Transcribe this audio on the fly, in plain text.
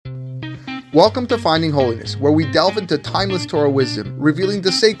Welcome to Finding Holiness, where we delve into timeless Torah wisdom, revealing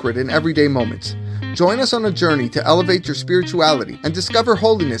the sacred in everyday moments. Join us on a journey to elevate your spirituality and discover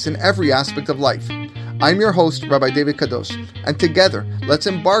holiness in every aspect of life. I'm your host, Rabbi David Kadosh, and together, let's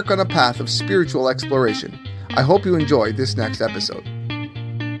embark on a path of spiritual exploration. I hope you enjoy this next episode.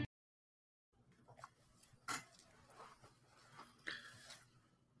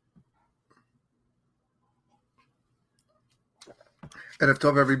 Erev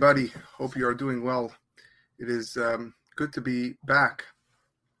Tov, everybody. Hope you are doing well. It is good to be back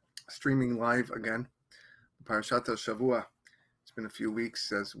streaming live again. Parashat Shavua. It's been a few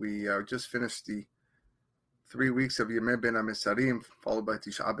weeks as we just finished the 3 weeks of Yemei Ben HaMesarim, followed by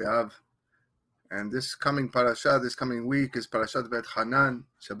Tisha B'Av. And this coming week is Parashat Va'etchanan,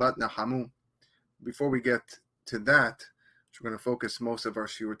 Shabbat Nahamu. Before we get to that, which we're going to focus most of our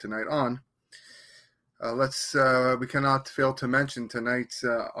shiur tonight on, we cannot fail to mention tonight's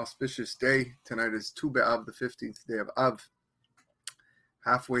auspicious day. Tonight is Tu B'Av, the 15th day of Av.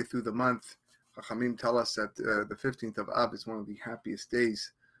 Halfway through the month, Chachamim tell us that the 15th of Av is one of the happiest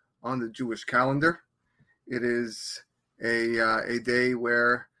days on the Jewish calendar. It is a day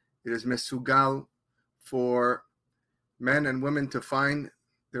where it is mesugal for men and women to find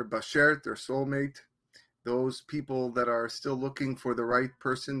their bashert, their soulmate, those people that are still looking for the right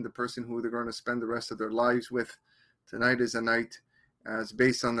person, the person who they're going to spend the rest of their lives with. Tonight is a night, as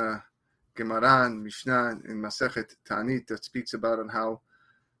based on the Gemara and Mishnah in Masechet Ta'anit, that speaks about on how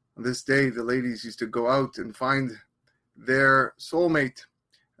on this day the ladies used to go out and find their soulmate.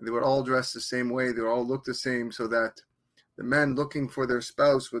 And they would all dress the same way, they would all look the same, so that the men looking for their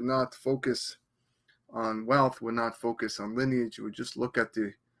spouse would not focus on wealth, would not focus on lineage, would just look at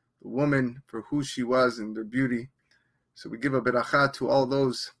the woman for who she was and their beauty. So we give a beracha to all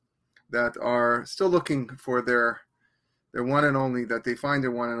those that are still looking for their one and only, that they find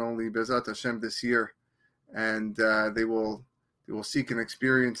their one and only Bezat Hashem this year, and they will seek and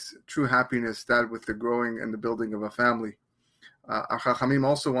experience true happiness, that with the growing and the building of a family. Our Chachamim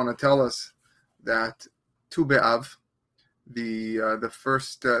also want to tell us that Tu B'Av, the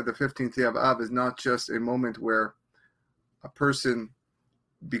 15th day of Av, is not just a moment where a person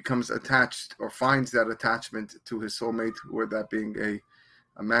becomes attached or finds that attachment to his soulmate, or that being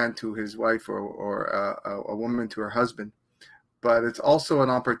a man to his wife, or a woman to her husband. But it's also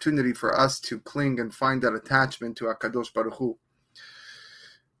an opportunity for us to cling and find that attachment to HaKadosh Baruch Hu.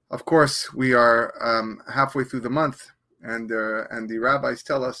 Of course, we are halfway through the month, and the rabbis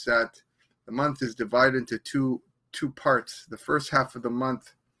tell us that the month is divided into two parts. The first half of the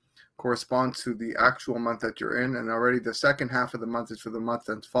month corresponds to the actual month that you're in, and already the second half of the month is for the month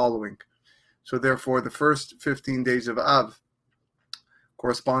that's following. So therefore, the first 15 days of Av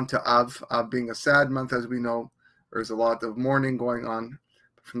correspond to Av being a sad month, as we know. There's a lot of mourning going on.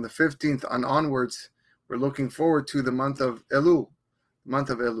 From the 15th onwards, we're looking forward to the month of Elul.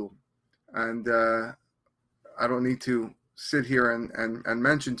 And I don't need to sit here and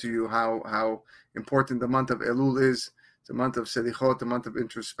mention to you how important the month of Elul is. It's a month of selichot, a month of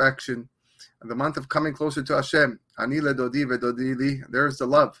introspection, and the month of coming closer to Hashem. Ani ledodi vedodi li. There's the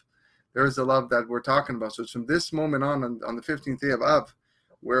love. There's the love that we're talking about. So it's from this moment on the 15th day of Av,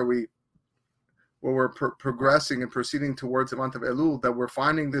 where we're progressing and proceeding towards the month of Elul, that we're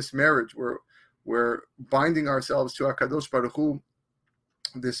finding this marriage. We're binding ourselves to HaKadosh Baruch Hu,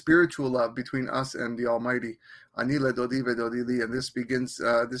 the spiritual love between us and the Almighty. Ani ledodi vedodi li. And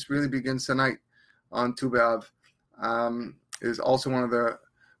this really begins tonight on Tu B'Av. Is also one of the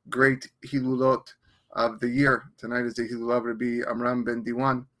great Hilulot of the year. Tonight is the Hilul of Rabbi Amram ben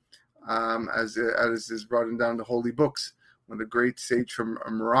Diwan, as is brought in down the holy books. One of the great sage from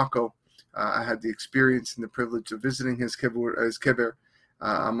Morocco. I had the experience and the privilege of visiting his kever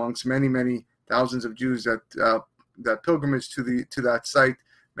amongst many thousands of Jews that pilgrimage to that site.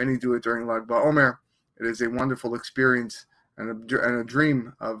 Many do it during Lag BaOmer. It is a wonderful experience and a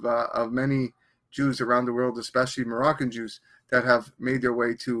dream of many Jews around the world, especially Moroccan Jews, that have made their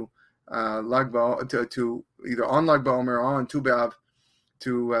way to to either on Lag BaOmer or on Tu B'Av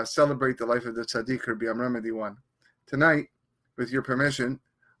to celebrate the life of the Tzaddik Rabbi Amram ben Diwan. Tonight, with your permission,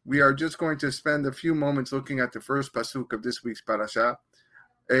 we are just going to spend a few moments looking at the first pasuk of this week's parasha,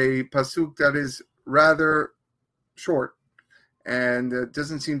 a pasuk that is rather short and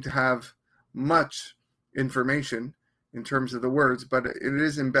doesn't seem to have much information in terms of the words, but it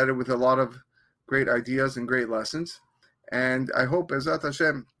is embedded with a lot of great ideas and great lessons, and I hope, Bezat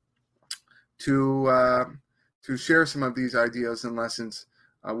Hashem, to share some of these ideas and lessons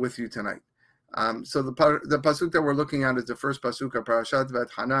with you tonight. So the pasuk that we're looking at is the first pasuk of Parashat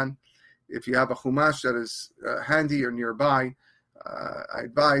Va'etchanan. If you have a chumash that is handy or nearby, I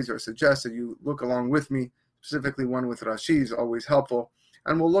advise or suggest that you look along with me. Specifically, one with Rashi is always helpful.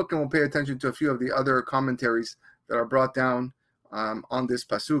 And we'll look and we'll pay attention to a few of the other commentaries that are brought down on this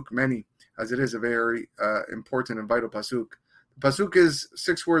pasuk, many, as it is a very important and vital pasuk. The pasuk is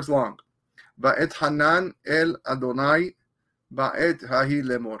 6 words long. Va'et Hanan el Adonai ba'et hahi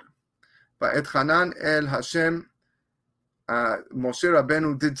lemor. Va'et Hanan el Hashem. Moshe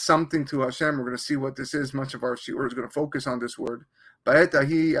Rabbeinu did something to Hashem. We're going to see what this is. Much of our shiur is going to focus on this word. Ba'et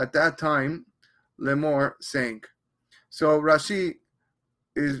hahi, at that time, lemor, saying. So Rashi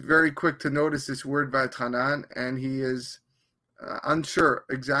is very quick to notice this word Va'et Hanan, and he is unsure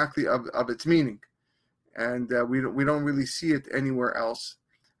exactly of its meaning, and we don't really see it anywhere else.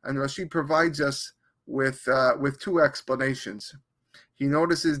 And Rashi provides us with 2 explanations. He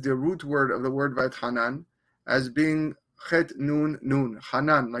notices the root word of the word Va'et Hanan as being Chet Nun Nun,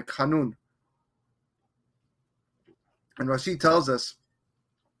 Hanan, like Hanun. And Rashi tells us,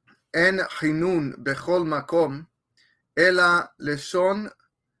 En Chinun bechol makom, ela leshon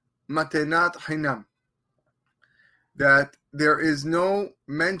matenat chinam. That there is no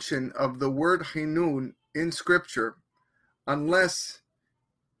mention of the word Chinun in Scripture unless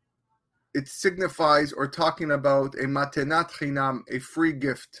it signifies or talking about a matenat chinam, a free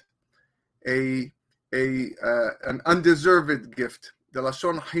gift, an undeserved gift. The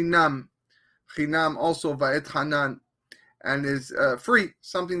lashon chinam also Va'et Hanan, and is free,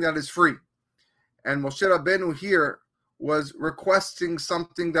 something that is free. And Moshe Rabbeinu here was requesting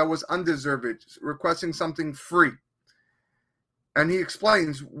something that was undeserved, requesting something free. And he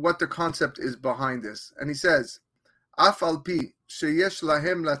explains what the concept is behind this. And he says, Af al pi sheyesh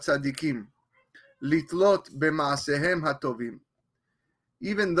lahem latzadikim litlot b'maasehem hatovim.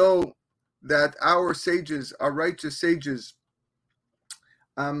 Even though that our sages, our righteous sages,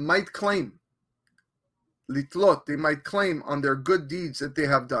 might claim, litlot, they might claim on their good deeds that they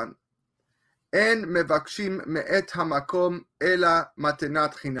have done. En mevakshim me'et hamakom ela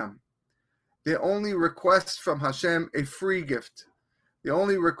matenat chinam. They only request from Hashem a free gift. They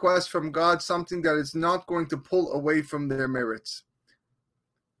only request from God something that is not going to pull away from their merits.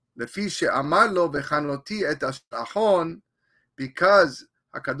 Lefi she'amar lo v'chanoti et ashachon, because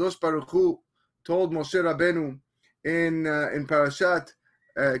HaKadosh Baruch Hu told Moshe Rabbeinu in Parashat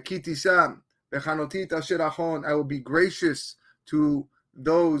Ki Tisa, v'chanoti et asher achon, I will be gracious to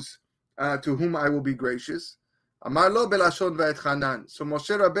those to whom I will be gracious. Amar lo belashon Va'et Hanan. So Moshe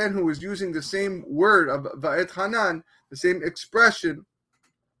Rabbeinu is using the same word of Va'et Hanan, the same expression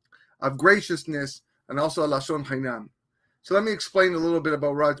of graciousness, and also lashon chinam. So let me explain a little bit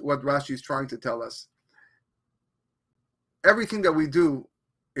about what Rashi is trying to tell us. Everything that we do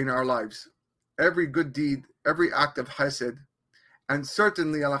in our lives, every good deed, every act of chesed, and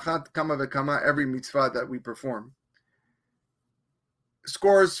certainly alachat kama v'kama, every mitzvah that we perform,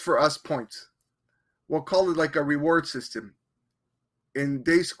 scores for us points. We'll call it like a reward system. In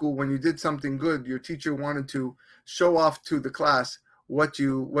day school, when you did something good, your teacher wanted to show off to the class what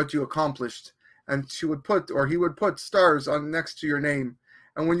you accomplished, and he would put stars on next to your name.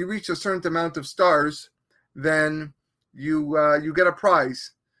 And when you reach a certain amount of stars, then you get a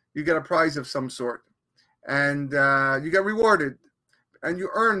prize. You get a prize of some sort, and you get rewarded, and you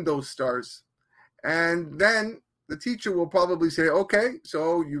earn those stars. And then the teacher will probably say, okay,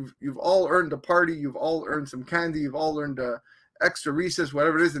 so you've all earned a party, you've all earned some candy, you've all earned a extra recess,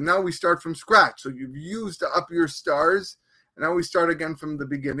 whatever it is, and now we start from scratch. So you've used up your stars, and now we start again from the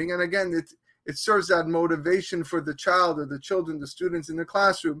beginning. And again, it serves that motivation for the child or the children, the students in the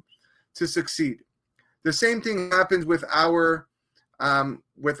classroom to succeed. The same thing happens with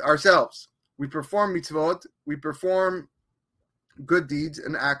with ourselves. We perform mitzvot, we perform good deeds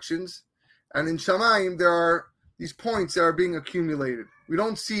and actions, and in Shamayim there are these points that are being accumulated. We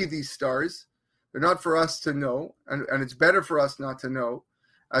don't see these stars. They're not for us to know, and it's better for us not to know.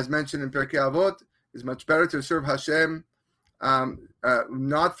 As mentioned in Pirkei Avot, it's much better to serve Hashem,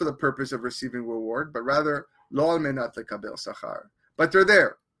 not for the purpose of receiving reward, but rather lo al menat lekabel sachar. But they're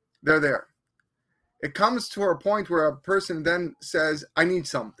there. They're there. It comes to a point where a person then says, I need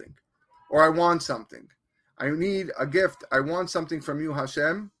something, or I want something. I need a gift. I want something from you,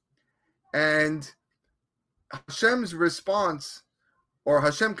 Hashem. And Hashem's response, or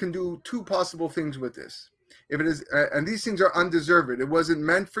Hashem can do 2 possible things with this. If it is, and these things are undeserved. It wasn't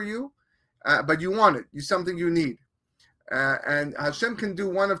meant for you, but you want it. It's something you need. And Hashem can do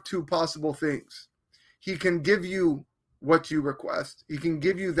one of 2 possible things. He can give you what you request. He can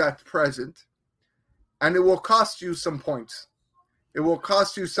give you that present, and it will cost you some points. It will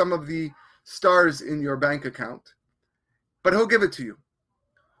cost you some of the stars in your bank account, but he'll give it to you.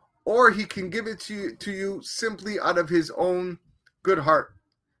 Or he can give it to you simply out of his own good heart,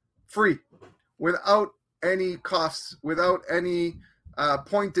 free, without any costs, without any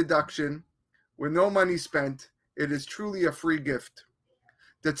point deduction, with no money spent. It is truly a free gift.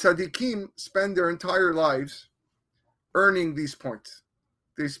 The tzaddikim spend their entire lives earning these points.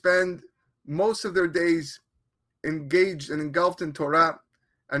 They spend most of their days engaged and engulfed in Torah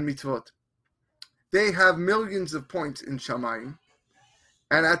and mitzvot. They have millions of points in Shamayim,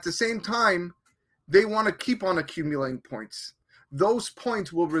 and at the same time, they want to keep on accumulating points. Those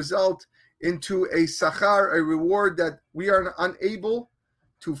points will result into a sachar, a reward that we are unable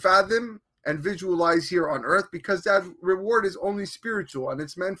to fathom and visualize here on earth, because that reward is only spiritual and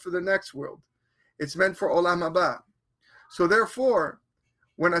it's meant for the next world. It's meant for Olam Haba. So therefore,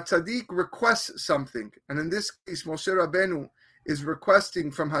 when a tzaddik requests something, and in this case Moshe Rabbeinu is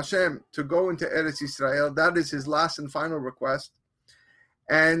requesting from Hashem to go into Eretz Yisrael, that is his last and final request,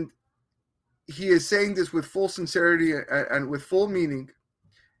 and he is saying this with full sincerity and with full meaning,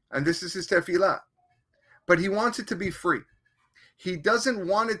 and this is his tefillah, but he wants it to be free. He doesn't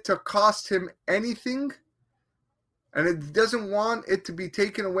want it to cost him anything, and it doesn't want it to be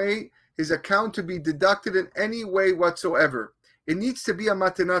taken away, his account to be deducted in any way whatsoever. It needs to be a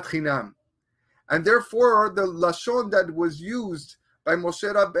matanat chinam. And therefore, the lashon that was used by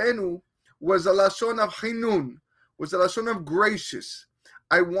Moshe Rabbeinu was a lashon of chinun, was a lashon of gracious.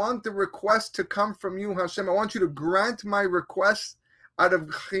 I want the request to come from you, Hashem. I want you to grant my request out of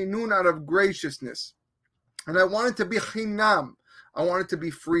chinun, out of graciousness. And I want it to be chinam. I want it to be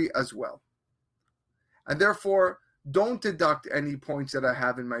free as well. And therefore, don't deduct any points that I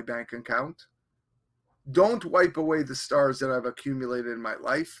have in my bank account. Don't wipe away the stars that I've accumulated in my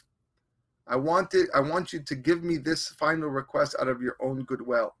life. I want you to give me this final request out of your own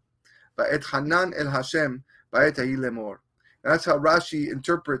goodwill. Va'et hanan el Hashem, va'et ha'i lemor. That's how Rashi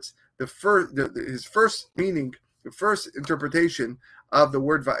interprets his first meaning, the first interpretation of the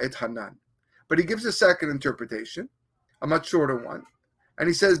word va'et hanan. But he gives a second interpretation, a much shorter one. And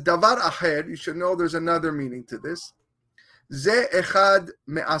he says, Davar acher, you should know there's another meaning to this. Ze echad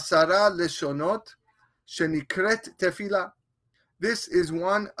me'asara leshonot shenikret tefillah. This is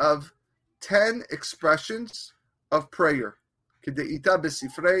one of 10 expressions of prayer. Kedeita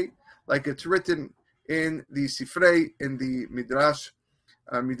besifrei, like it's written in the Sifrei, in the Midrash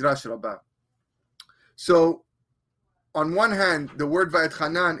Rabbah. So, on one hand, the word Va'et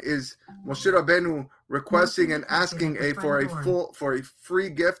Hanan is Moshe Rabbeinu requesting and asking for a free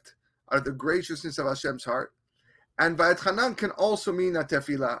gift out of the graciousness of Hashem's heart. And Va'et Hanan can also mean a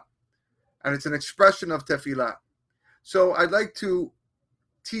tefillah, and it's an expression of tefillah. So I'd like to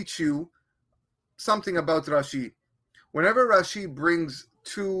teach you something about Rashi. Whenever Rashi brings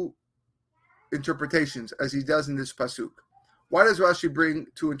two interpretations, as he does in this pasuk, why does Rashi bring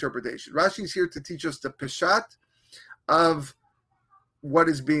two interpretations? Rashi is here to teach us the peshat of what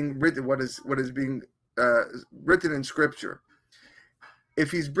is being written, what is being written in Scripture.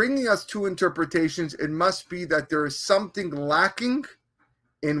 If he's bringing us two interpretations, it must be that there is something lacking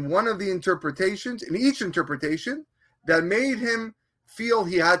in one of the interpretations, in each interpretation, that made him feel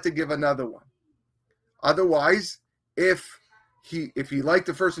he had to give another one. Otherwise, if he liked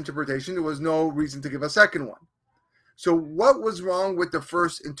the first interpretation, there was no reason to give a second one. So what was wrong with the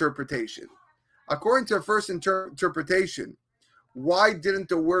first interpretation? According to the first interpretation, why didn't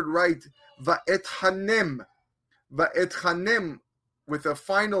the word write va'et hanem with a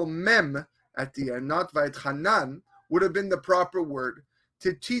final mem at the end, not va'et hanan, would have been the proper word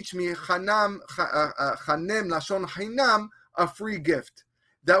to teach me hanem lashon chinam, a free gift.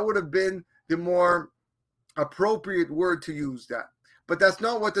 That would have been the more appropriate word to use that. But that's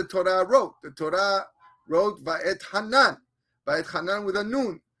not what the Torah wrote. The Torah wrote va'et hanan with a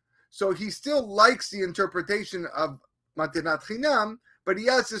nun. So he still likes the interpretation of matanat chinam, but he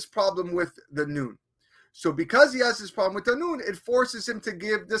has this problem with the nun. So because he has this problem with the nun, it forces him to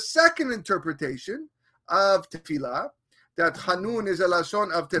give the second interpretation of tefillah, that hanun is a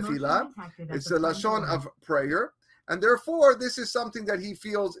lashon of tefillah, it's a lashon of prayer, and therefore this is something that he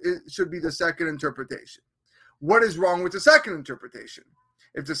feels it should be the second interpretation. What is wrong with the second interpretation?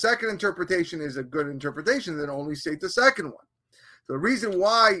 If the second interpretation is a good interpretation, then only state the second one. The reason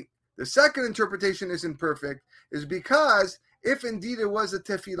why the second interpretation isn't perfect is because if indeed it was a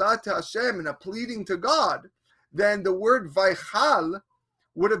tefillah to Hashem and a pleading to God, then the word vaychal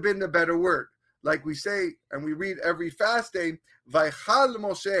would have been the better word. Like we say, and we read every fast day, vaychal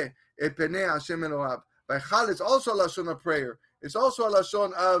Moshe et penei Hashem Elohav. Vaychal is also a lashon of prayer. It's also a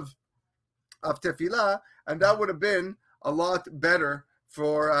lashon of tefillah, and that would have been a lot better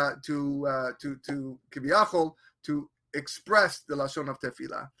for to kiviyachol to express the lashon of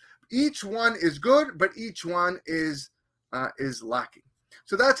tefillah. Each one is good, but each one is is lacking.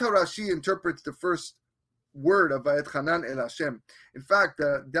 So that's how Rashi interprets the first word of Va'etchanan el Hashem. In fact,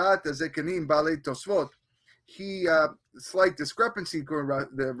 Da'at Zekenim Balei Tosfot, he slight discrepancy going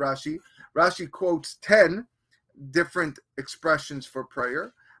the Rashi. Rashi quotes 10 different expressions for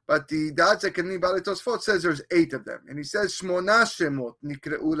prayer, but the Da'at Zekenim Balei Tosfot says there's 8 of them, and he says Shmona Shemot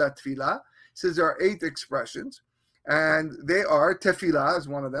Nikreu LaTfilah. Says there are 8 expressions, and they are Tefillah is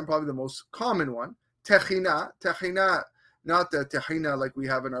one of them, probably the most common one. Techina, not the techina like we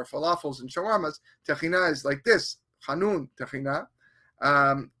have in our falafels and shawarmas. Techina is like this. Hanun, techina.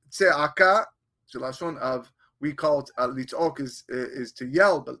 Tze'aka, lashon of, we call it litz'ok is to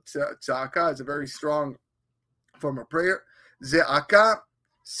yell, but tze'aka is a very strong form of prayer. Ze'aka,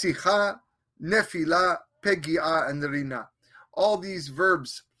 sicha, nefila, pegi'a, and rina. All these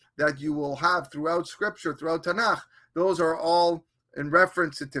verbs that you will have throughout Scripture, throughout Tanakh, those are all in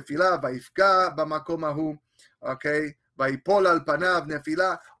reference to tefillah, va'ifga, b'makomahu, okay, va'ipol al panav,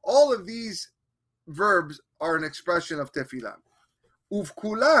 nefillah. All of these verbs are an expression of tefillah.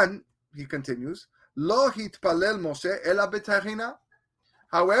 Uvkulan, he continues, lo hitpalel Moshe ela betachina.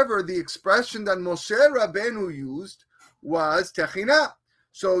 However, the expression that Moshe Rabbeinu used was techina.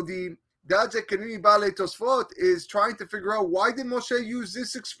 So the Da'at Zekenim Balei Tosfot is trying to figure out, why did Moshe use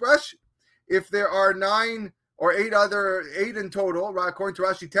this expression? If there are 9 or 8 in total, right, according to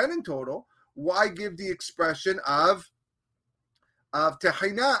Rashi, 10 in total, why give the expression of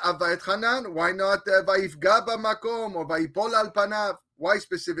Tehina, of Va'etchanan? Why not Va'ifga b'makom or Va'ipol al panav? Why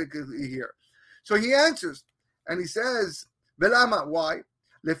specifically here? So he answers, and he says, Velama, why?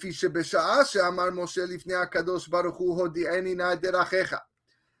 Lefi shebesha'a she'amar Moshe lifnei HaKadosh Baruch Hu hodi'eni na derachecha.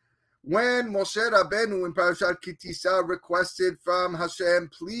 When Moshe Rabbeinu in Parashat Kitisa requested from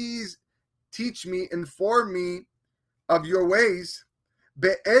Hashem, please teach me, inform me of your ways.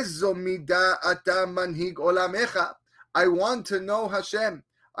 Be'ezo midah ata manhig olamecha. I want to know, Hashem.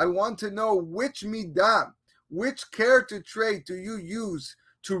 I want to know which midah, which character trait do you use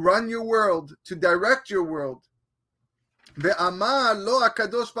to run your world, to direct your world. Ve'amar lo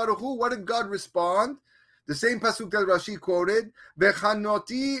HaKadosh Baruch Hu. What did God respond? The same pasuk that Rashi quoted,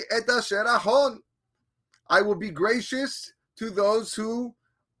 V'chanoti et asher ahon. I will be gracious to those who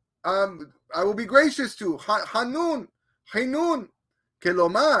I will be gracious to. Hanun, Hinun,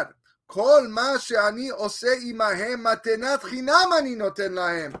 Kelomar, Kol ma she'ani oseh imahem matenat chinam ani noten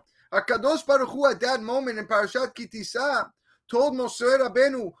lahem. HaKadosh Baruch Hu at that moment in Parashat Kitisa told Moshe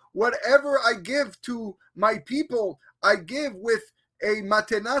Rabbeinu, whatever I give to my people, I give with a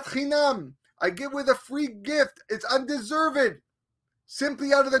matenat chinam. I give with a free gift. It's undeserved,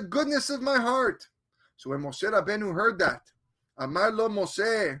 simply out of the goodness of my heart. So when Moshe Rabbeinu heard that, Amar lo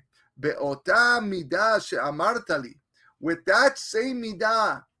Moshe, be'ota midah she'amarta li, with that same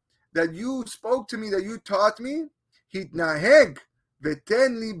midah that you spoke to me, that you taught me, hitnaheg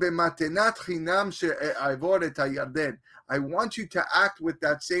v'ten li b'matenat chinam she'avor et hayarden. I want you to act with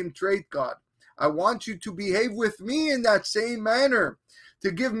that same trait, God. I want you to behave with me in that same manner.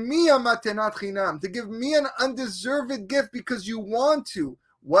 To give me a matenat chinam, to give me an undeserved gift because you want to.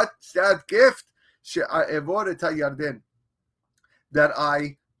 What's that gift? She'avor et hayarden. That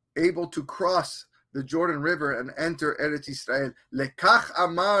I able to cross the Jordan River and enter Eretz Yisrael. Lekach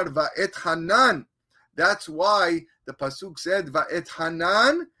amar va'etchanan. That's why the pasuk said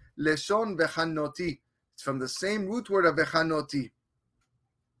va'etchanan leshon v'chanoti. It's from the same root word of v'chanoti.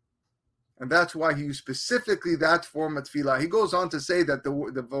 And that's why he used specifically that form of tefillah. He goes on to say that the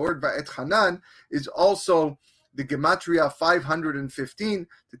word va'etchanan is also the gematria 515,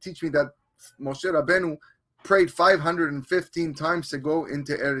 to teach me that Moshe Rabbeinu prayed 515 times to go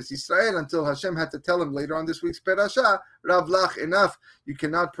into Eretz Yisrael, until Hashem had to tell him later on this week's Perashah, Rav Lach, enough, you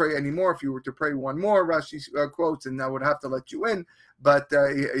cannot pray anymore. If you were to pray one more, Rashi quotes, and I would have to let you in, but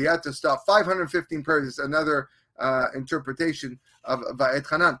he had to stop. 515 prayers is another interpretation of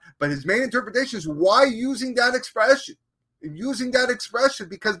Va'etchanan. But his main interpretation is, why using that expression? Using that expression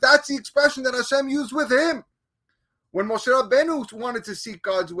because that's the expression that Hashem used with him. When Moshe Rabbeinu wanted to seek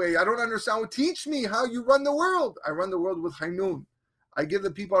God's way, I don't understand. Well, teach me how you run the world. I run the world with Hainun. I give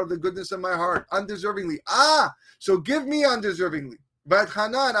the people out of the goodness of my heart, undeservingly. So give me undeservingly.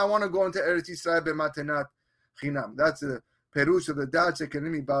 Va'etchanan, I want to go into Eretz Yisrael b'matenat chinam. That's the perush of the Da'at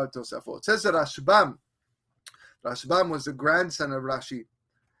Zekenim Balei Tosafot. It says that Rashbam was the grandson of Rashi,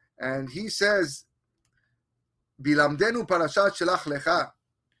 and he says, Bilamdenu parashat shelach lecha.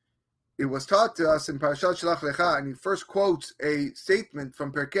 It was taught to us in Parashat Shelach Lecha, and he first quotes a statement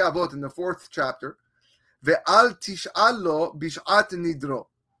from Perkei Avot in the 4th chapter, Ve'al tish'al lo bish'at nidro.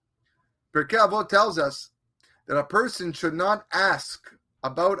 Perkei Avot tells us that a person should not ask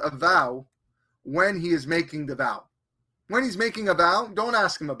about a vow when he is making the vow. When he's making a vow, don't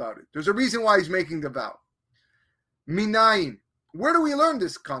ask him about it. There's a reason why he's making the vow. Minayin. Where do we learn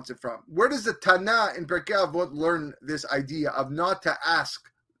this concept from? Where does the Tana in Pirkei Avot learn this idea of not to ask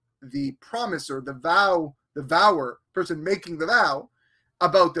the promiser, the vower, person making the vow,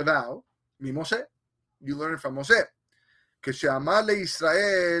 about the vow? Mi Moshe. You learn it from Moshe. כשאמר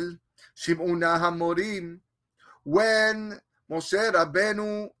לישראל שמעונה המורים, when Moshe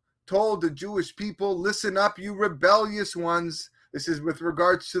Rabbeinu told the Jewish people, listen up, you rebellious ones. This is with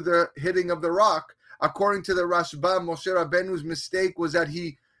regards to the hitting of the rock. According to the Rashba, Moshe Rabbeinu's mistake was that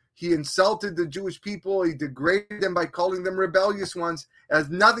he insulted the Jewish people. He degraded them by calling them rebellious ones. It has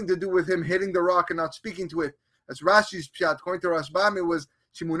nothing to do with him hitting the rock and not speaking to it. As Rashi's pshat, according to Rashbam, it was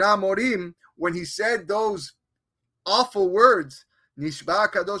Shimuna Morim, when he said those awful words, Nishba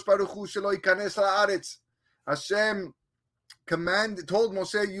Kadosh Baruch Hu shelo yikanes la'aretz. Hashem told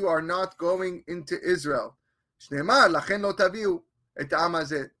Moshe, you are not going into Israel. Shneimar lachen lo taviu et ha'am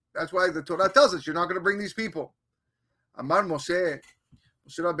hazeh. That's why the Torah tells us you're not going to bring these people. Amar Moshe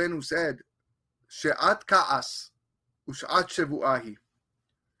Rabbeinu said, She'at ka'as u'sh'at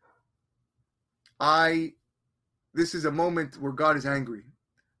shevu'ahi. This is a moment where God is angry.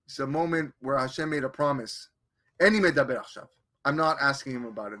 It's a moment where Hashem made a promise. Eni medaber achshav. I'm not asking him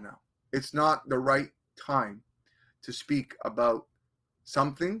about it now. It's not the right time to speak about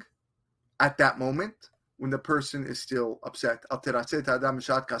something at that moment when the person is still upset. It's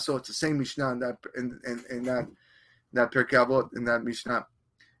the same Mishnah in that Pirkei Avot, in that Mishnah.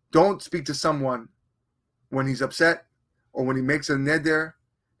 Don't speak to someone when he's upset or when he makes a neder.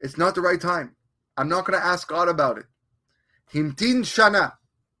 It's not the right time. I'm not going to ask God about it. Himtin shana.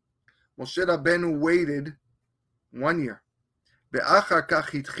 Moshe Rabbeinu waited 1 year.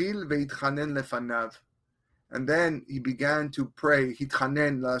 And then he began to pray.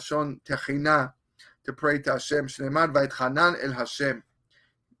 Hitchanen lashon techina, to pray to Hashem. Shneimar vayitchanan el Hashem.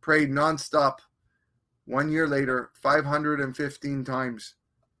 Prayed nonstop. 1 year later, 515 times.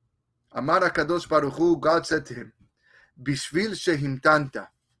 Amar HaKadosh Baruch Hu, God said to him, Bishvil shehimtanta,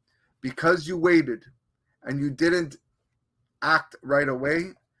 because you waited and you didn't act right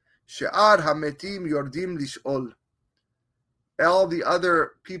away, she'ar hametim yordim lish'ol. All the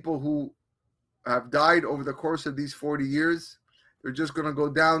other people who have died over the course of these 40 years, they're just going to go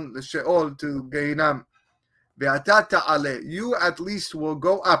down the Sheol to Geinam. Ve'ata ta'ale, you at least will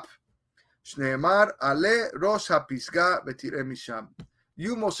go up. Shneimar ale rosh hapisga v'tireh misham.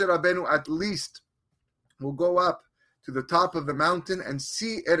 You, Moshe Rabbeinu, at least will go up to the top of the mountain and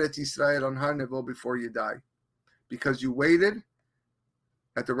see Eretz Yisrael on Har Nevo before you die, because you waited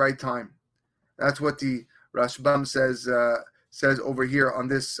at the right time. That's what the Rashbam says over here on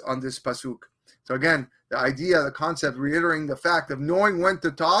this pasuk. So again, the idea, the concept, reiterating the fact of knowing when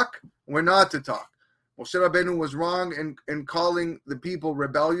to talk and when not to talk. Moshe Rabbeinu was wrong in calling the people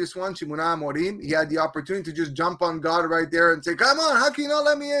rebellious ones, Shimuna Amorim. He had the opportunity to just jump on God right there and say, come on, how can you not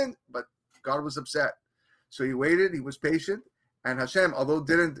let me in? But God was upset. So he waited, he was patient, and Hashem, although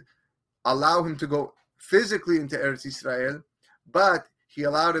didn't allow him to go physically into Eretz Yisrael, but he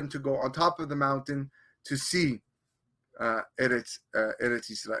allowed him to go on top of the mountain to see Eretz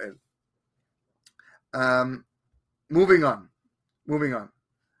Yisrael. Moving on.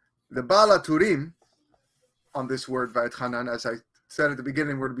 The Baal HaTurim, on this word, Vayitchanan, as I said at the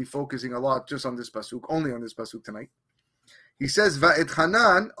beginning, we're to be focusing a lot just on this pasuk, only on this pasuk tonight. He says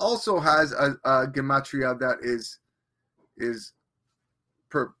Vayitchanan also has a gematria that is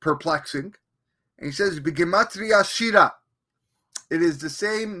perplexing. And he says Gematria Shira. It is the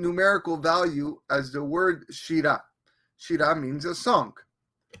same numerical value as the word Shira. Shira means a song.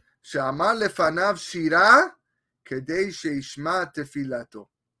 She'amar lefanav Shira kedei sheishma tefilato.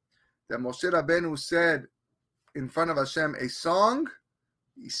 That Moshe Rabbeinu said in front of Hashem a song,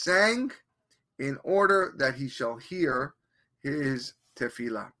 he sang in order that he shall hear his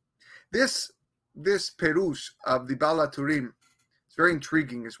tefillah. This perush of the Baal HaTurim is very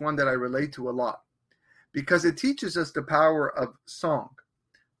intriguing. It's one that I relate to a lot because it teaches us the power of song.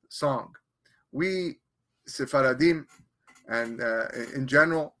 We Sephardim and in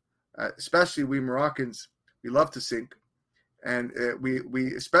general, especially we Moroccans, we love to sing, and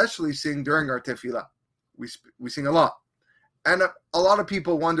we especially sing during our tefillah. We sing a lot, and a lot of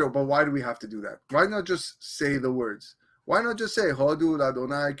people wonder, but why do we have to do that? Why not just say the words? Why not just say Hodu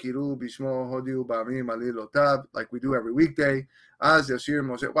Ladonai Kiru Bishmo Hodu Ba'amim Alilotav like we do every weekday? Az Yashir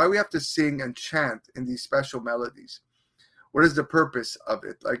Moshe. Why we have to sing and chant in these special melodies? What is the purpose of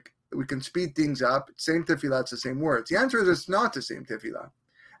it? Like we can speed things up. Same tefillah, it's the same words. The answer is it's not the same tefillah,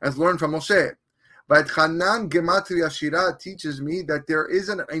 as learned from Moshe. But Chanan Gematria Shira teaches me that there is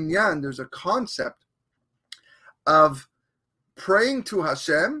an inyan, there's a concept of praying to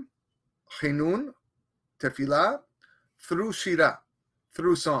Hashem, chinun, tefillah, through shira,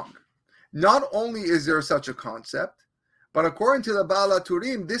 through song. Not only is there such a concept, but according to the Baal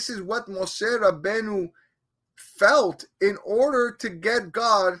HaTurim, this is what Moshe Rabbeinu felt in order to get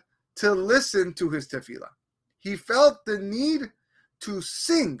God to listen to his tefillah. He felt the need to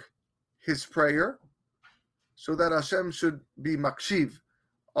sing his prayer so that Hashem should be makshiv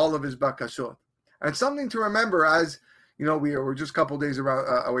all of his bakashot. And something to remember, as you know, we're just a couple of days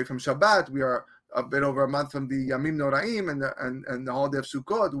away from Shabbat. We are a bit over a month from the Yamim Noraim and the holiday of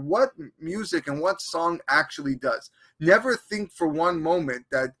Sukkot. What music and what song actually does? Never think for one moment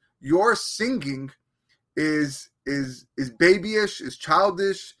that your singing is babyish, is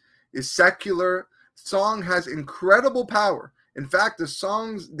childish, is secular. Song has incredible power. In fact, the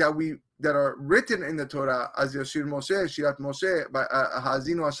songs that are written in the Torah, as Yashir Moshe, Shirat Moshe, by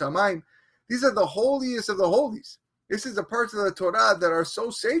Ha'azinu Hashamayim, these are the holiest of the holies. This is the parts of the Torah that are so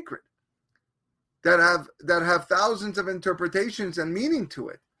sacred, that have thousands of interpretations and meaning to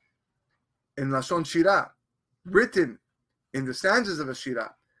it. In Lashon Shira, written in the stanzas of a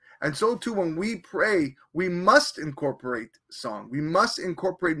Shira. And so too, when we pray, we must incorporate song. We must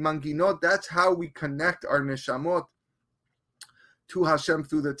incorporate manginot. That's how we connect our neshamot to Hashem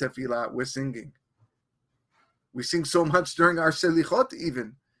through the tefillah. We're singing. We sing so much during our selichot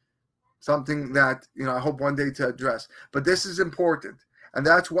even. Something that, I hope one day to address. But this is important. And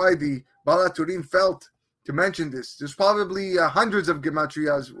that's why the Baal HaTurim felt to mention this. There's probably hundreds of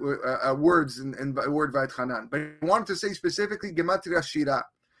gematrias words in word Vayetchanan. But I wanted to say specifically gematria shira.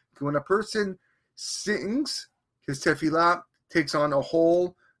 When a person sings, his tefillah takes on a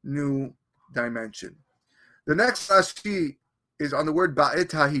whole new dimension. The next Rashi is on the word ba'et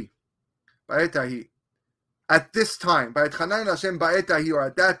hahi. Ba'et hahi. At this time. Vayetchanan Hashem ba'et hahi, or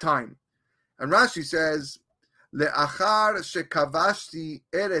at that time. And Rashi says, Le'achar shekavashti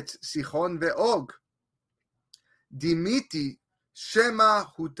eretz Sichon ve'og, dimiti shema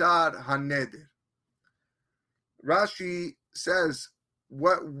hutar haneder. Rashi says,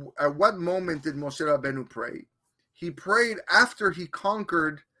 at what moment did Moshe Rabbeinu pray? He prayed after he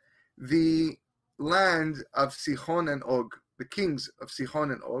conquered the land of Sichon and Og, the kings of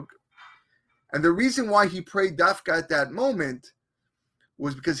Sichon and Og. And the reason why he prayed Dafka at that moment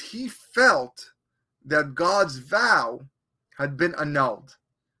was because he felt that God's vow had been annulled,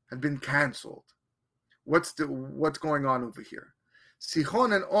 had been canceled. What's going on over here?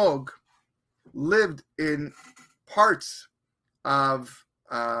 Sichon and Og lived in parts of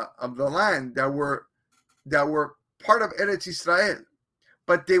the land that were part of Eretz Israel,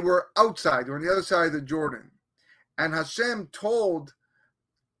 but they were outside, or on the other side of the Jordan. And Hashem told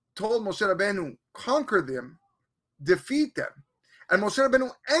Moshe Rabbeinu, conquer them, defeat them. And Moshe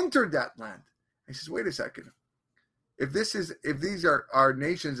Rabbeinu entered that land. He says, wait a second. If these are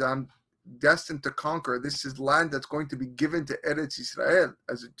nations I'm destined to conquer, this is land that's going to be given to Eretz Israel,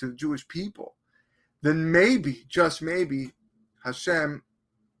 to the Jewish people, then maybe, just maybe, Hashem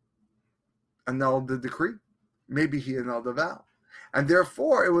annulled the decree. Maybe he annulled the vow. And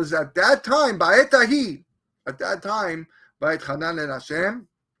therefore, it was at that time, Ba'et Hanan and Hashem,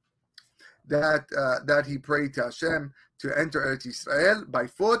 that he prayed to Hashem to enter Eretz Israel by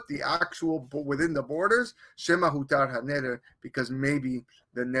foot, the actual within the borders, Shema Hutar HaNeder, because maybe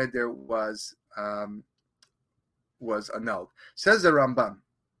the neder was annulled. Says the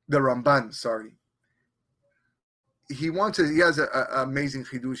Ramban, sorry. He has an amazing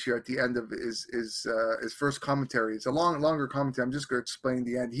chidush here at the end of his first commentary. It's a longer commentary. I'm just going to explain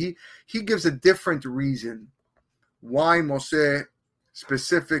the end. He gives a different reason why Moshe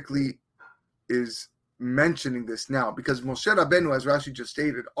specifically is mentioning this now, because Moshe Rabbeinu, as Rashi just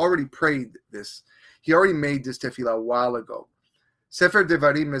stated, already prayed this. He already made this tefillah a while ago. Sefer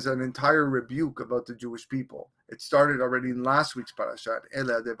Devarim is an entire rebuke about the Jewish people. It started already in last week's parashat,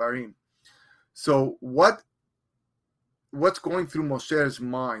 Ela Devarim. So what's going through Moshe's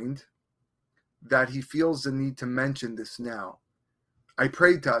mind that he feels the need to mention this now? I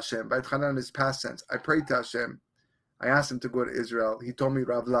prayed to Hashem. Ba'et Hanan is past tense. I prayed to Hashem. I asked him to go to Israel. He told me,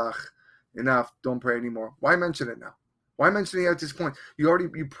 Rav Lach, enough, don't pray anymore. Why mention it now? Why mention it at this point?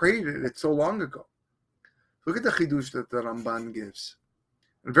 You prayed it. It's so long ago. Look at the chidush that the Ramban gives.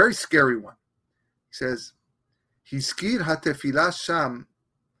 A very scary one. He says, Hiskir ha-tefillah sham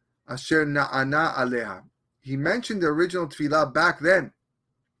asher na'ana aleha. He mentioned the original tefillah back then.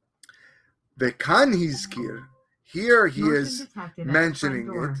 Vekan hizkir. Here he is mentioning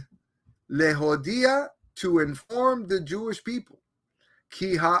it. Lehodia, to inform the Jewish people.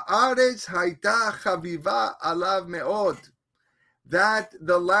 Ki haaretz hayta chaviva alav me'od. That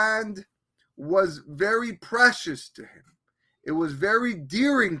the land was very precious to him. It was very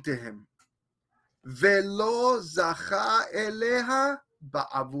dearing to him. Velo zacha eleha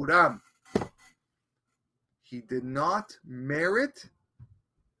ba'avuram. He did not merit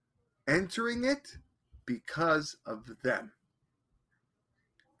entering it because of them.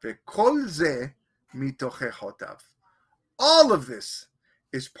 V'kol ze mitochechotav. All of this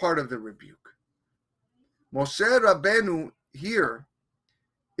is part of the rebuke. Moshe Rabbeinu here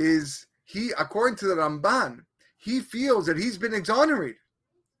according to the Ramban, he feels that he's been exonerated.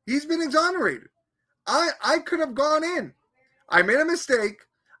 He's been exonerated. I could have gone in. I made a mistake.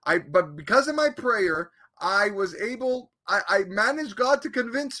 But because of my prayer, I managed God to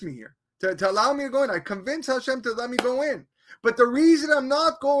convince me here, to allow me to go in. I convinced Hashem to let me go in. But the reason I'm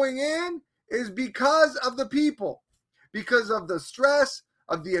not going in is because of the people, because of the stress,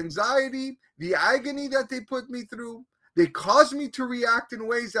 of the anxiety, the agony that they put me through. They caused me to react in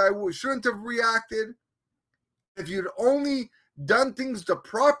ways that I shouldn't have reacted. If you'd only done things the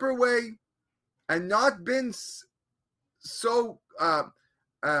proper way and not been so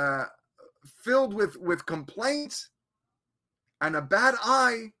filled with complaints and a bad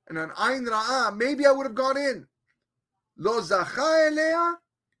eye and an ayin ra'ah, maybe I would have gone in. Lo zacha elea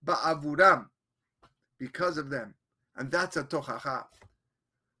ba'avuram. Because of them. And that's a tochacha.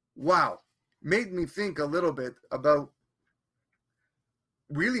 Wow. Made me think a little bit about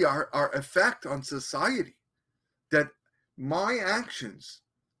really our effect on society. That my actions,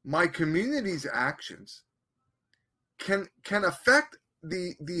 my community's actions, can affect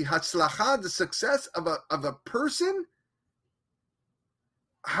the hatzlacha, the success of a person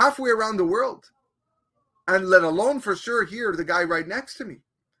halfway around the world, and let alone for sure here the guy right next to me.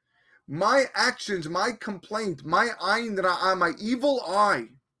 My actions, my complaint, my ayin ra'ah, my evil eye,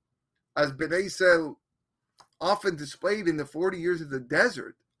 as Bnei Yisrael often displayed in the 40 years of the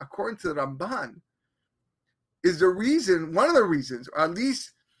desert, according to the Ramban, is the reason, one of the reasons, or at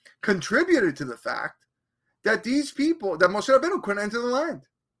least contributed to the fact that these people, that Moshe Rabbeinu couldn't enter the land.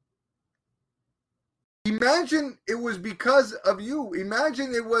 Imagine it was because of you.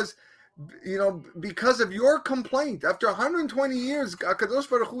 Imagine it was, because of your complaint. After 120 years, HaKadosh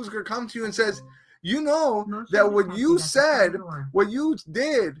Baruch Hu is going to come to you and says, that what you said, what you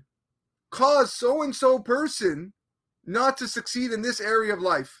did, caused so-and-so person not to succeed in this area of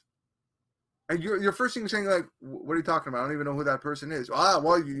life. And your first thing is saying, like, what are you talking about? I don't even know who that person is.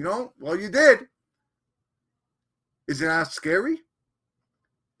 You did. Is it not scary?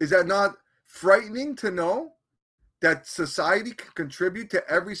 Is that not frightening to know that society can contribute to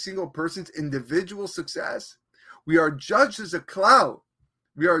every single person's individual success? We are judged as a cloud.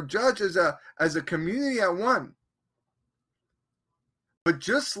 We are judged as a community at one. But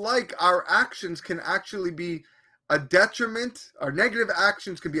just like our actions can actually be a detriment, our negative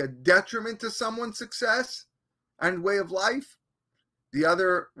actions can be a detriment to someone's success and way of life, the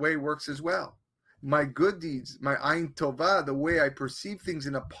other way works as well. My good deeds, my ayin tovah, the way I perceive things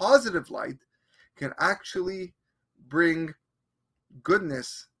in a positive light, can actually bring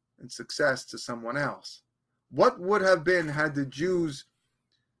goodness and success to someone else. What would have been had the Jews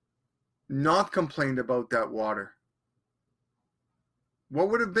not complained about that water? What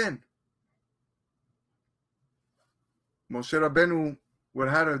would have been? Moshe Rabbeinu would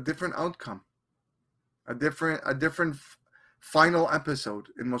have had a different outcome, a different final episode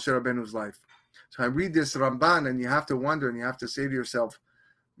in Moshe Rabbeinu's life. So I read this Ramban, and you have to wonder, and you have to say to yourself,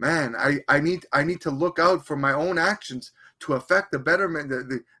 man, I need to look out for my own actions to affect the betterment,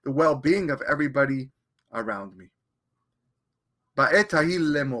 the well-being of everybody around me. Ba'et ha'il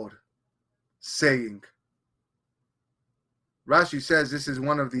lemor, saying. Rashi says this is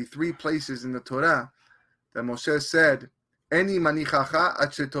one of the 3 places in the Torah that Moshe said, "Eni manichacha ad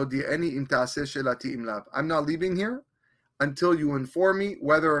shetodi'eni im ta'aseh shelati im lav." I'm not leaving here until you inform me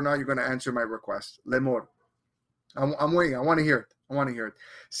whether or not you're going to answer my request. Lemor. I'm waiting. I want to hear it.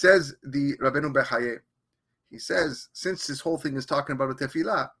 Says the Rabbeinu Bechaye. He says, since this whole thing is talking about a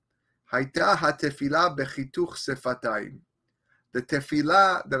tefillah, Haita ha-tefillah bechituch sefatayim. The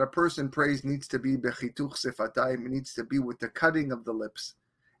tefillah that a person prays needs to be bechituch sefatayim. It needs to be with the cutting of the lips.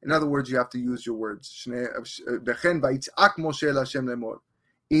 In other words, you have to use your words. Bechen vayitzak Moshe l'Hashem lemor.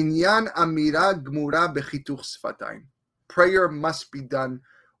 Inyan amira gmura bechituch sefatayim. Prayer must be done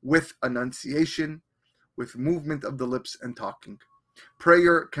with enunciation, with movement of the lips and talking.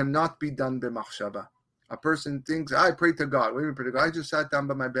 Prayer cannot be done b'machshava. A person thinks, I pray to God. Wait a minute, I just sat down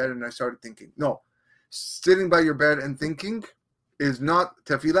by my bed and I started thinking. No. Sitting by your bed and thinking is not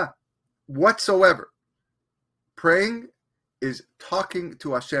tefillah whatsoever. Praying is talking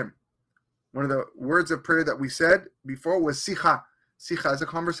to Hashem. One of the words of prayer that we said before was sicha. Sicha is a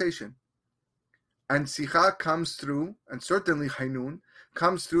conversation. And sicha comes through, and certainly chaynun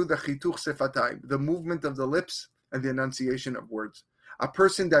comes through the chituch sefatayim, the movement of the lips and the enunciation of words. A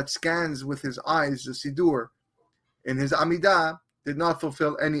person that scans with his eyes the sidur in his amidah did not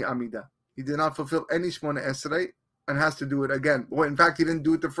fulfill any amidah. He did not fulfill any shmona esrei and has to do it again. Well, in fact, he didn't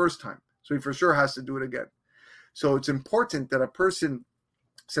do it the first time, so he for sure has to do it again. So it's important that a person,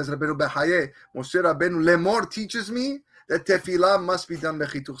 says Rabbeinu Behaye, Moshe Rabbeinu Lemor teaches me that tefillah must be done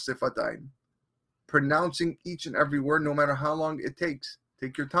bechituch sefatayim, pronouncing each and every word, no matter how long it takes.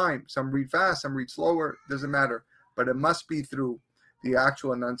 Take your time. Some read fast, some read slower, doesn't matter. But it must be through the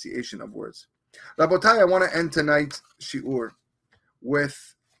actual enunciation of words. Rabotai, I want to end tonight's shiur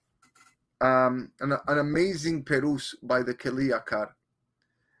with an amazing perus by the Keli Yakar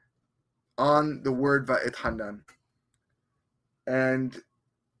on the word Va'et Hanan. And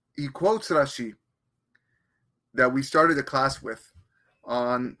he quotes Rashi that we started the class with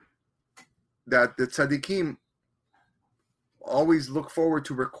on that the tzaddikim always look forward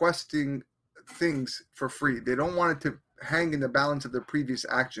to requesting things for free. They don't want it to hang in the balance of their previous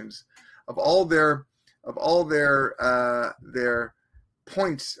actions, of all their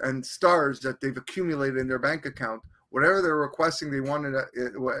points and stars that they've accumulated in their bank account. Whatever they're requesting, they want it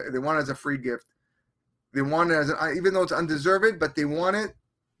as a free gift. They want it as even though it's undeserved, but they want it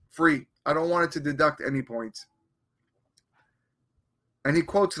free. I don't want it to deduct any points. And he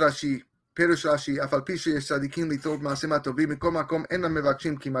quotes Rashi, Perush Rashi, Afal pi sheyesh tzadikim litot ma'asim hatovim mikol makom en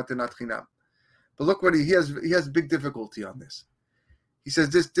hamevakshim kimat enat chinam. But look what he has big difficulty on this. He says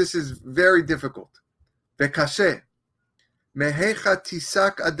this is very difficult. Vekashe mehecha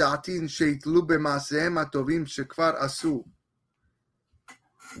tisak adatin sheitlu b'maasehem hatovim shekvar asu.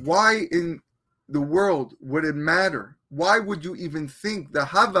 Why in the world would it matter? Why would you even think, the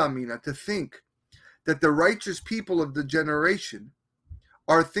havamina, to think that the righteous people of the generation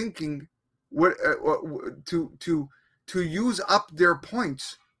are thinking to use up their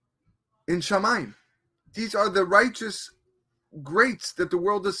points in Shamayim? These are the righteous greats that the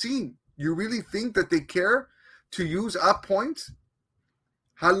world has seen. You really think that they care to use up points?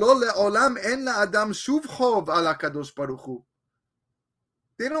 Halo le'olam en la'adam shuv chov ala kadosh baruch hu.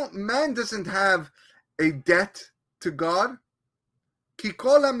 Man doesn't have a debt to God. Ki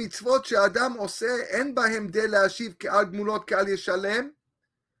kol hamitzvot she'adam oseh en bahem de le'ashiv ke'al gmulot ke'al yeshalem.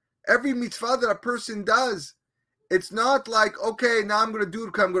 Every mitzvah that a person does, it's not like, okay, now I'm going to do it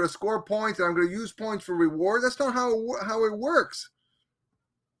because I'm going to score points and I'm going to use points for reward. That's not how it works.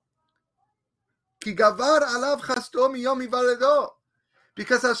 Ki gavar alav chasto miyom hivaledo.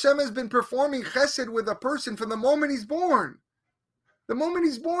 Because Hashem has been performing chesed with a person from the moment he's born. The moment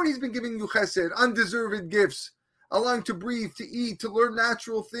he's born, he's been giving you chesed, undeserved gifts, allowing to breathe, to eat, to learn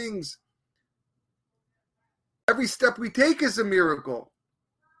natural things. Every step we take is a miracle.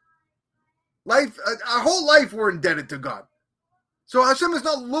 Life, our whole life, we're indebted to God. So Hashem is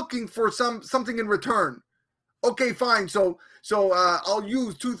not looking for something in return. Okay, fine. So I'll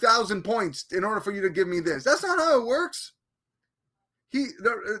use 2,000 points in order for you to give me this. That's not how it works. The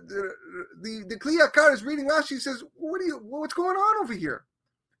Kli Yakar is reading Rashi. He says, what's going on over here?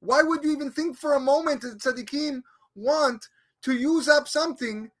 Why would you even think for a moment that tzaddikim want to use up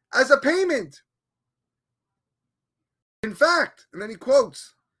something as a payment? In fact, and then he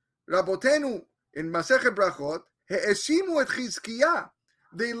quotes Rabotenu in Masechet Brachot, He'eshimu et Chizkiyah.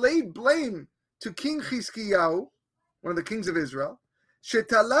 They laid blame to King Chizkiyahu, one of the kings of Israel,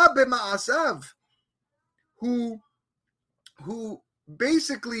 Shetala b'ma'asav, who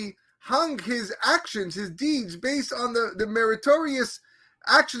basically hung his actions, his deeds, based on the meritorious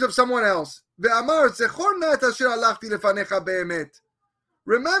actions of someone else. Ve'amar zechor na et asher halachti lefanecha be'emet.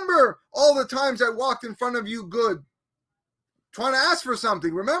 Remember all the times I walked in front of you good, trying to ask for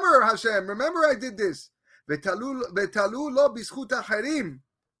something. Remember, Hashem, remember I did this. Ve'talu lo b'zchut acherim.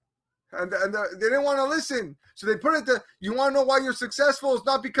 And they didn't want to listen. So they put it to, you want to know why you're successful? It's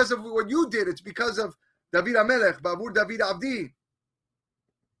not because of what you did. It's because of David HaMelech, Bavur David Avdi.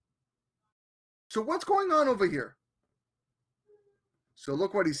 So what's going on over here? So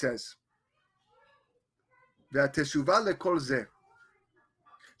look what he says. והתשובה לכל זה,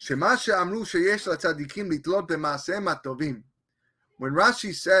 שמה שאמרו שיש לצדיקים לתלות במעשיהם הטובים. When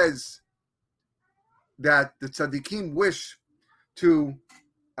Rashi says that the tzaddikim wish to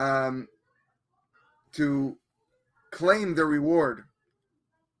claim their reward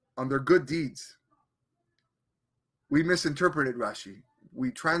on their good deeds, we misinterpreted Rashi.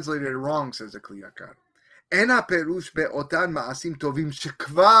 We translated it wrong, says the Kli Yakar. Ena perush be'otan ma'asim tovim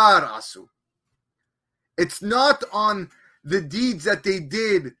shekvar asu. It's not on the deeds that they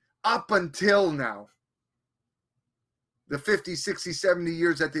did up until now. the 50, 60, 70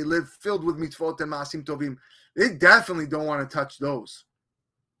 years that they lived filled with mitzvot and maasim tovim. They definitely don't want to touch those.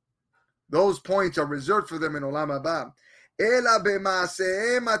 Those points are reserved for them in Olam Haba. Ela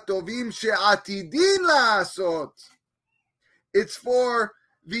b'maasehem hatovim she'atidin la'asot. It's for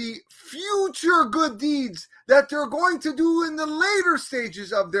the future good deeds that they're going to do in the later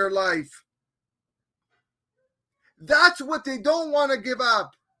stages of their life. That's what they don't want to give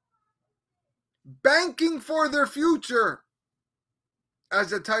up. Banking for their future,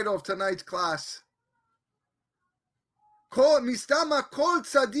 as the title of tonight's class. Mistama kol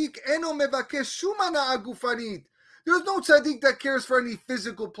tzaddik eno mevakesh shum hana'a gufanit. There's no tzaddik that cares for any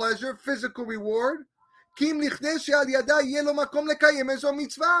physical pleasure, physical reward. Kim lichdei she'al yada yeh lo makom lekayem ezo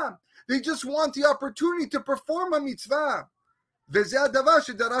mitzvah. They just want the opportunity to perform a mitzvah. Veze hadavar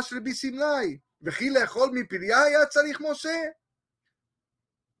shedarash Rabbi Simlai. V'chi le'echol mipirya haya tzarich Moshe.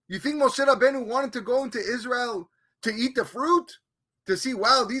 You think Moshe Rabbeinu wanted to go into Israel to eat the fruit? To see,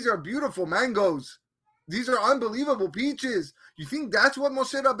 wow, these are beautiful mangoes. These are unbelievable peaches. You think that's what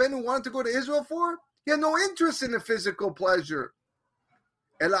Moshe Rabbeinu wanted to go to Israel for? He had no interest in the physical pleasure.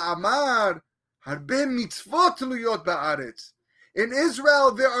 Ela amar harbe mitzvot luyot ba'aretz. In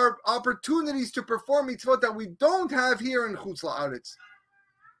Israel, there are opportunities to perform mitzvot that we don't have here in Chutz La'aretz.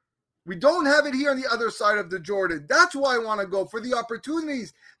 We don't have it here on the other side of the Jordan. That's why I want to go, for the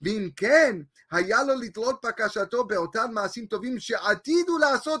opportunities. V'im ken, haya lo litlot bakashato be'otan ma'asim tovim she'atidu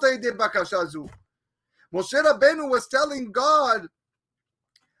la'asot ha'yedei bakasha zu. Moshe Rabbeinu was telling God,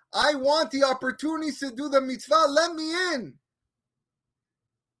 I want the opportunities to do the mitzvah. Let me in.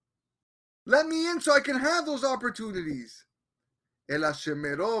 Let me in so I can have those opportunities. And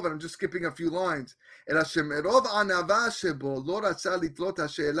I'm just skipping a few lines. He didn't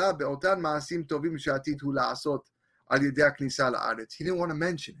want to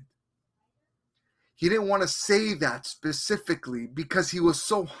mention it. He didn't want to say that specifically because he was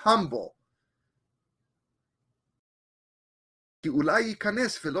so humble. Because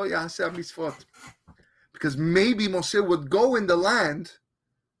maybe Moshe would go in the land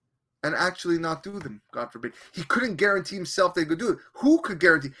and actually not do them, God forbid. He couldn't guarantee himself they could do it. Who could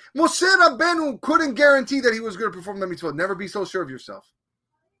guarantee? Moshe Rabbeinu couldn't guarantee that he was going to perform the mitzvah. Never be so sure of yourself.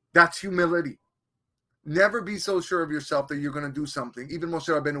 That's humility. Never be so sure of yourself that you're going to do something. Even Moshe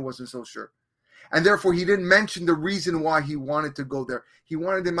Rabbeinu wasn't so sure. And therefore, he didn't mention the reason why he wanted to go there. He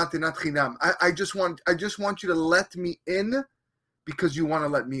wanted the matenat chinam. I just want you to let me in because you want to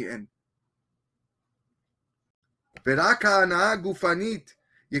let me in. Moshe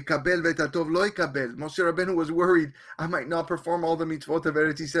Rabbeinu was worried, I might not perform all the mitzvot of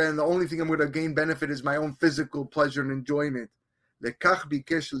Eretz Yisrael, and the only thing I'm going to gain benefit is my own physical pleasure and enjoyment. And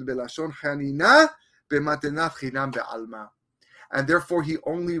therefore he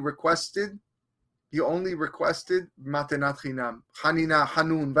only requested matenat chinam. Hanina,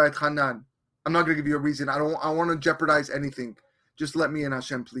 Hanun, Vayet Hanan. I'm not going to give you a reason. I want to jeopardize anything. Just let me in,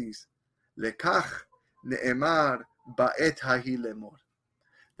 Hashem, please. Lekach ne'emar ba'et hahi lemor.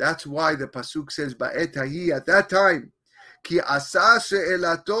 That's why the pasuk says ba'et hahi, at that time. Ki asa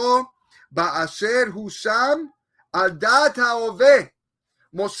she'elato ba'asher hu sham al dat ha'oveh.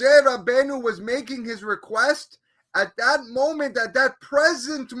 Moshe Rabbeinu was making his request at that moment, at that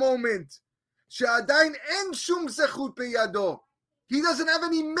present moment. She'adain en shum zechut beyado. He doesn't have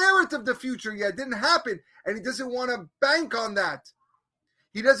any merit of the future yet. It didn't happen. And he doesn't want to bank on that.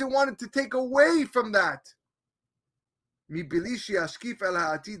 He doesn't want it to take away from that. Because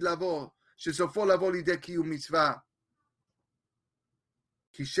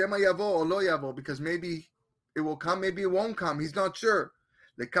maybe it will come, maybe it won't come. He's not sure.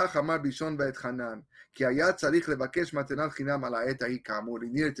 He needed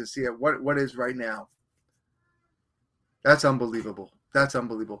to see it, what is right now. That's unbelievable. That's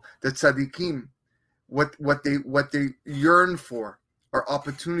unbelievable. The tzaddikim, what they yearn for are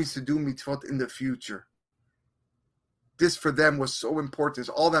opportunities to do mitzvot in the future. This for them was so important. It's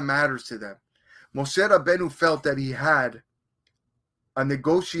all that matters to them. Moshe Rabbeinu felt that he had a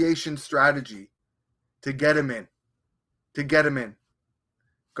negotiation strategy to get him in.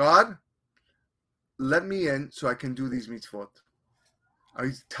 God, let me in so I can do these mitzvot.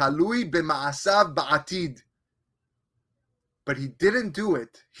 Talui b'ma'asav ba'atid. But he didn't do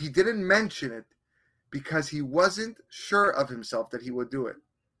it. He didn't mention it because he wasn't sure of himself that he would do it.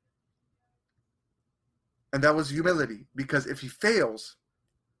 And that was humility. Because if he fails,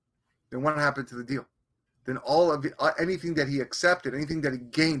 then what happened to the deal? Then all of anything that he accepted, anything that he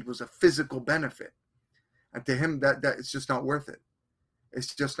gained was a physical benefit. And to him, that it's just not worth it.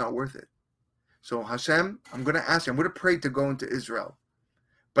 It's just not worth it. So Hashem, I'm going to ask you, I'm going to pray to go into Israel.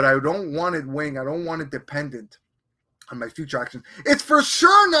 But I don't want it weighing, I don't want it dependent on my future actions. It's for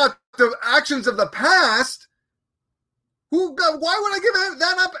sure not the actions of the past. Why would I give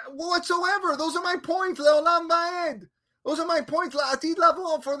that up whatsoever? Those are my points, le'olam va'ed. Those are my points, la'atid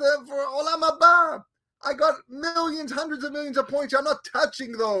lavo, for olam haba. I got millions, hundreds of millions of points. I'm not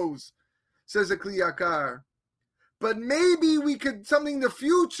touching those, says the Kli Yakar. But maybe we could, something in the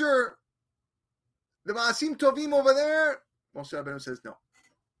future, the Ma'asim Tovim over there, Moshe Rabbeinu says, no.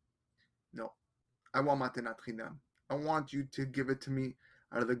 I want Matanat Chinam. I want you to give it to me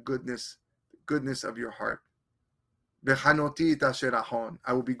out of the goodness of your heart. V'chanoti et asher achon.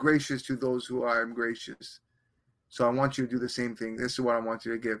 I will be gracious to those who I am gracious. So I want you to do the same thing. This is what I want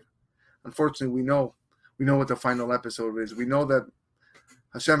you to give. Unfortunately, we know what the final episode is. We know that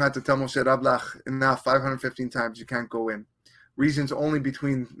Hashem had to tell Moshe Rabbeinu enough 515 times you can't go in. Reasons only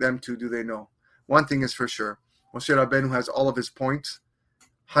between them two do they know. One thing is for sure. Moshe Rabbeinu has all of his points,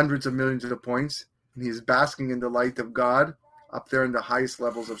 hundreds of millions of points, and he is basking in the light of God up there in the highest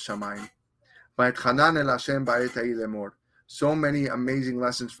levels of Shamayim. So many amazing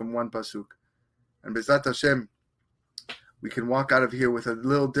lessons from one pasuk. And B'ezrat Hashem, we can walk out of here with a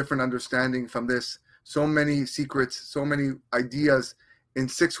little different understanding from this. So many secrets, so many ideas in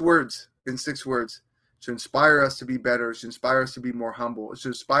 6 words. To inspire us to be better, to inspire us to be more humble. It should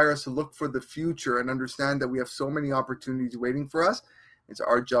inspire us to look for the future and understand that we have so many opportunities waiting for us. It's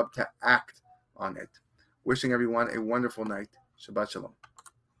our job to act on it. Wishing everyone a wonderful night. Shabbat Shalom.